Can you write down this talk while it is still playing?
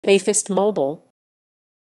Bayfest Mobile.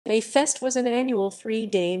 Bayfest was an annual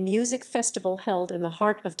three-day music festival held in the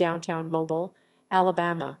heart of downtown Mobile,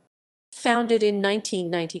 Alabama. Founded in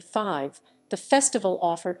 1995, the festival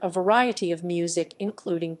offered a variety of music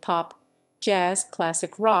including pop, jazz,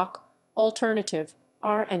 classic rock, alternative,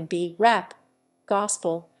 R&B, rap,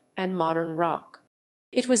 gospel, and modern rock.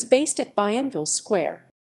 It was based at Bienville Square.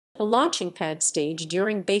 The launching pad stage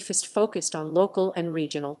during Bayfest focused on local and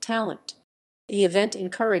regional talent. The event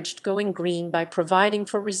encouraged going green by providing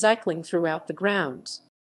for recycling throughout the grounds.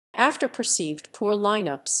 After perceived poor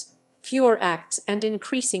lineups, fewer acts, and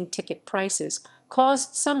increasing ticket prices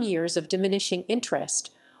caused some years of diminishing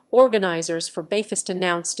interest, organizers for Bayfest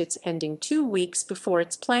announced its ending 2 weeks before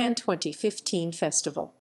its planned 2015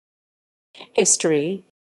 festival. History.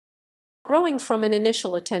 Growing from an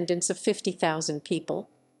initial attendance of 50,000 people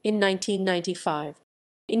in 1995.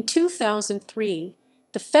 In 2003,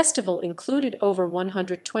 the festival included over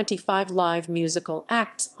 125 live musical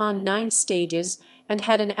acts on 9 stages and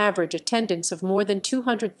had an average attendance of more than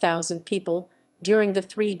 200,000 people during the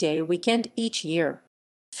 3-day weekend each year.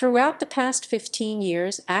 Throughout the past 15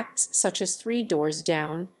 years, acts such as Three Doors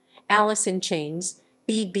Down, Alice in Chains,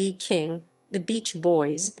 B.B. King, The Beach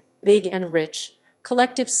Boys, Big and Rich,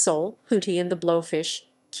 Collective Soul, Hootie and the Blowfish,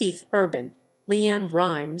 Keith Urban, LeAnn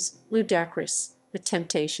Rimes, Ludacris, The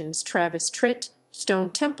Temptations, Travis Tritt, Stone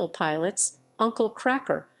Temple Pilots, Uncle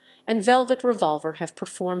Kracker, and Velvet Revolver have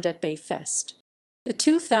performed at Bayfest. The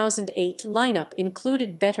 2008 lineup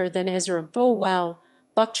included Better Than Ezra, Bow Wow,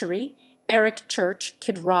 Buckcherry, Eric Church,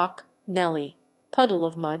 Kid Rock, Nelly, Puddle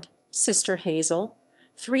of Mud, Sister Hazel,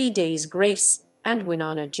 3 Days Grace, and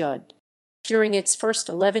Winona Judd. During its first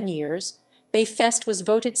 11 years, Bayfest was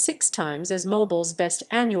voted 6 times as Mobile's best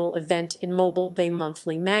annual event in Mobile Bay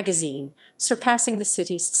Monthly magazine, surpassing the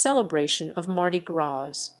city's celebration of Mardi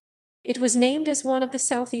Gras. It was named as one of the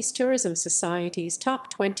Southeast Tourism Society's top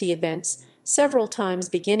 20 events several times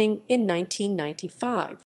beginning in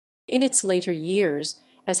 1995. In its later years,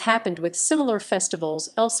 as happened with similar festivals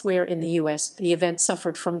elsewhere in the U.S., the event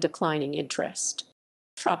suffered from declining interest.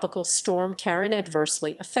 Tropical Storm Karen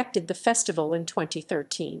adversely affected the festival in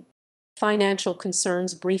 2013. Financial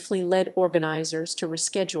concerns briefly led organizers to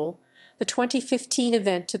reschedule the 2015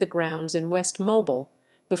 event to the grounds in West Mobile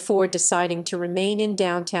before deciding to remain in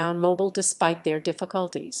downtown Mobile despite their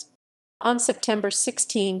difficulties. On September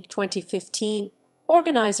 16, 2015,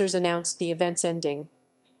 organizers announced the event's ending,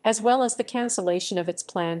 as well as the cancellation of its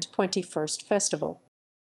planned 21st festival.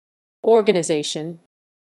 Organization.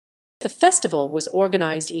 The festival was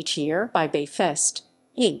organized each year by Bayfest,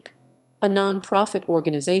 Inc., a non-profit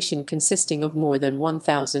organization consisting of more than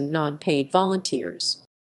 1,000 non-paid volunteers.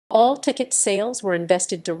 All ticket sales were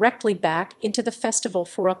invested directly back into the festival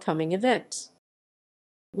for upcoming events.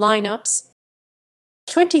 Lineups.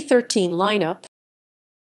 2013 lineup.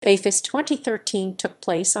 Bayfest 2013 took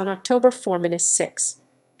place on October 4-6,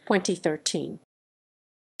 2013.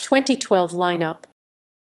 2012 lineup.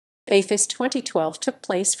 Bayfest 2012 took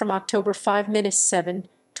place from October 5-7,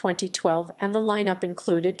 2012, and the lineup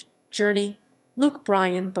included Journey, Luke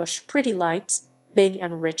Bryan Bush, Pretty Lights, Big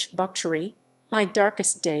and Rich, Buckcherry, My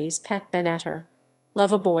Darkest Days, Pat Benatar,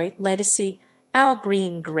 Loverboy, Ledisi, Al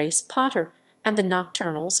Green, Grace Potter, and the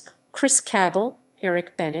Nocturnals, Chris Cabell,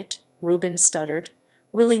 Eric Bennett, Ruben Studdard,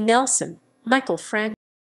 Willie Nelson, Michael Frank.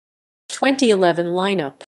 2011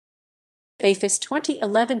 lineup. Bayfest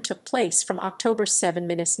 2011 took place from October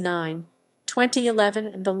 7-9, 2011,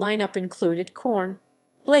 and the lineup included Korn,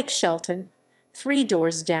 Blake Shelton, Three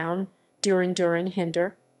Doors Down, Duran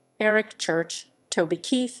Hinder, Eric Church, Toby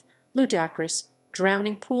Keith, Ludacris,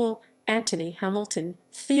 Drowning Pool, Anthony Hamilton,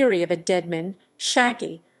 Theory of a Deadman,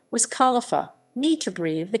 Shaggy, Wiz Khalifa, Need to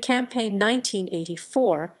Breathe, The Campaign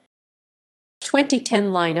 1984.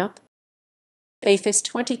 2010 lineup. Bayfest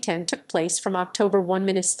 2010 took place from October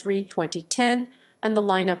 1-3, 2010, and the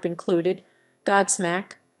lineup included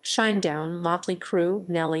Godsmack, Shinedown, Motley Crue,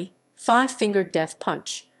 Nelly, Five Finger Death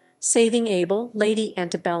Punch, Saving Abel, Lady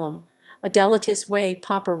Antebellum, Adelitis Way,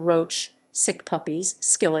 Papa Roach, Sick Puppies,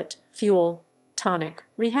 Skillet, Fuel, Tonic,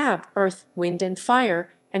 Rehab, Earth, Wind and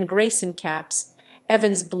Fire, and Grayson Caps,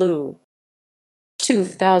 Evans Blue.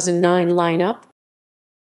 2009 lineup.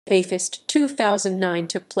 Bayfest 2009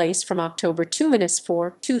 took place from October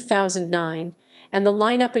 2-4, 2009, and the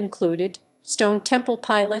lineup included Stone Temple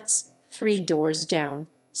Pilots, Three Doors Down,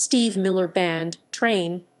 Steve Miller Band,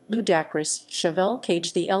 Train, Ludacris, Chevelle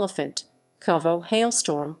Cage the Elephant, Covo,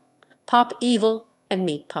 Hailstorm, Pop Evil, and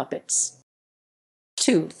Meat Puppets.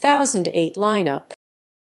 2008 lineup.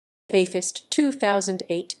 Bayfest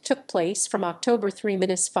 2008 took place from October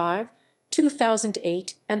 3-5,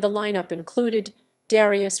 2008, and the lineup included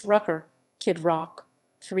Darius Rucker, Kid Rock,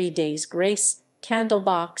 3 Days Grace,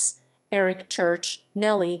 Candlebox, Eric Church,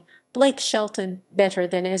 Nelly, Blake Shelton, Better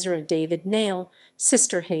Than Ezra, David Nail,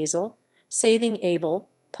 Sister Hazel, Saving Abel,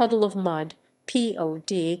 Puddle of Mud,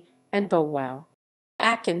 P.O.D., and Bow Wow.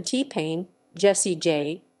 Akin T-Pain, Jesse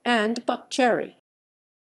J., and Buck Cherry.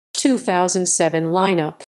 2007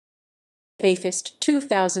 lineup. Bayfest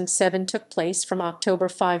 2007 took place from October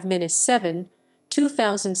 5-7,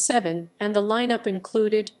 2007, and the lineup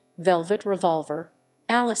included Velvet Revolver,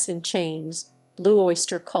 Alice in Chains, Blue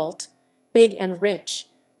Oyster Cult, Big and Rich,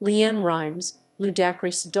 Leanne Rimes,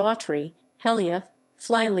 Ludacris Daughtry, Heliath,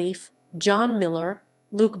 Flyleaf, John Miller,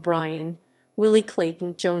 Luke Bryan, Willie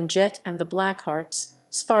Clayton, Joan Jett and the Blackhearts,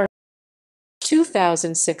 Spar.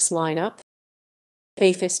 2006 lineup.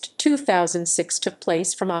 Bayfest 2006 took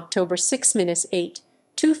place from October 6-8,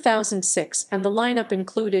 2006, and the lineup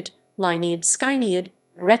included Lynead Skynyrd,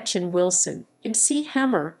 Gretchen Wilson, MC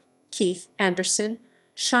Hammer, Keith Anderson,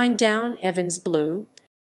 Shinedown Evans Blue.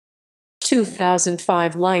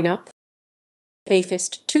 2005 lineup.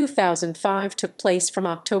 Bayfest 2005 took place from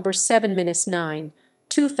October 7-9,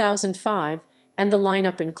 2005, and the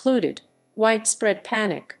lineup included Widespread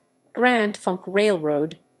Panic, Grand Funk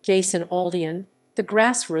Railroad, Jason Aldean, The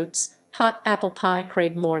Grassroots, Hot Apple Pie,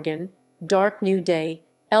 Craig Morgan, Dark New Day,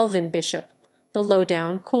 Elvin Bishop, The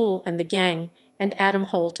Lowdown, Cool and the Gang, and Adam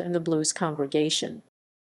Holt and the Blues Congregation.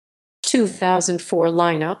 2004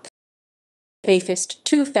 lineup. Bayfest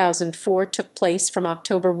 2004 took place from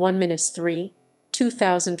October 1-3,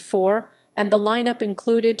 2004, and the lineup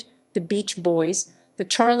included The Beach Boys, The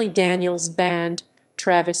Charlie Daniels Band,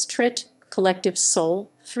 Travis Tritt, Collective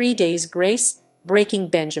Soul, 3 Days Grace, Breaking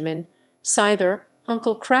Benjamin, Scyther,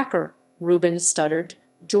 Uncle Cracker, Ruben Studdard,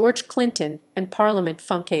 George Clinton, and Parliament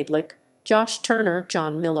Funkadelic, Josh Turner,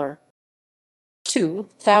 John Miller.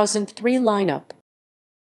 2003 lineup.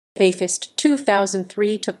 Bayfest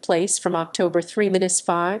 2003 took place from October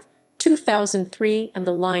 3-5, 2003, and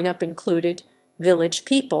the lineup included Village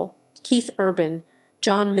People, Keith Urban,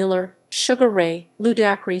 John Miller, Sugar Ray,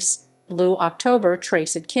 Ludacris, Blue October,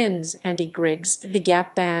 Trace Adkins, Andy Griggs, The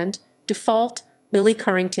Gap Band, Default, Billy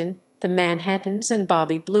Currington, The Manhattans, and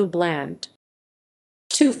Bobby Blue Bland.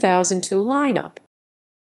 2002 lineup.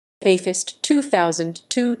 Bayfest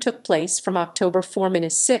 2002 took place from October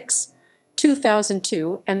 4-6,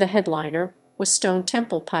 2002, and the headliner was Stone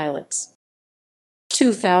Temple Pilots.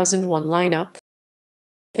 2001 lineup.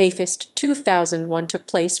 Bayfest 2001 took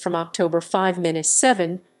place from October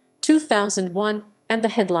 5-7, 2001, and the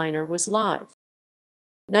headliner was Live.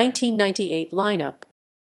 1998 lineup.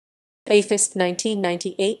 Bayfest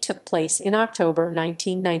 1998 took place in October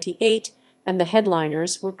 1998, and the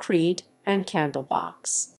headliners were Creed and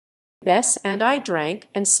Candlebox. Bess and I drank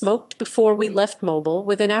and smoked before we left Mobile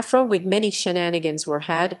with an Afro wig. Many shenanigans were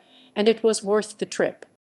had, and it was worth the trip.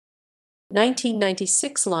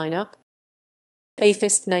 1996 lineup.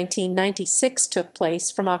 Bayfest 1996 took place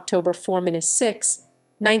from October 4-6,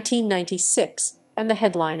 1996, and the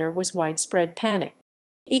headliner was Widespread Panic.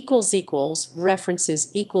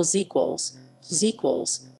 References ==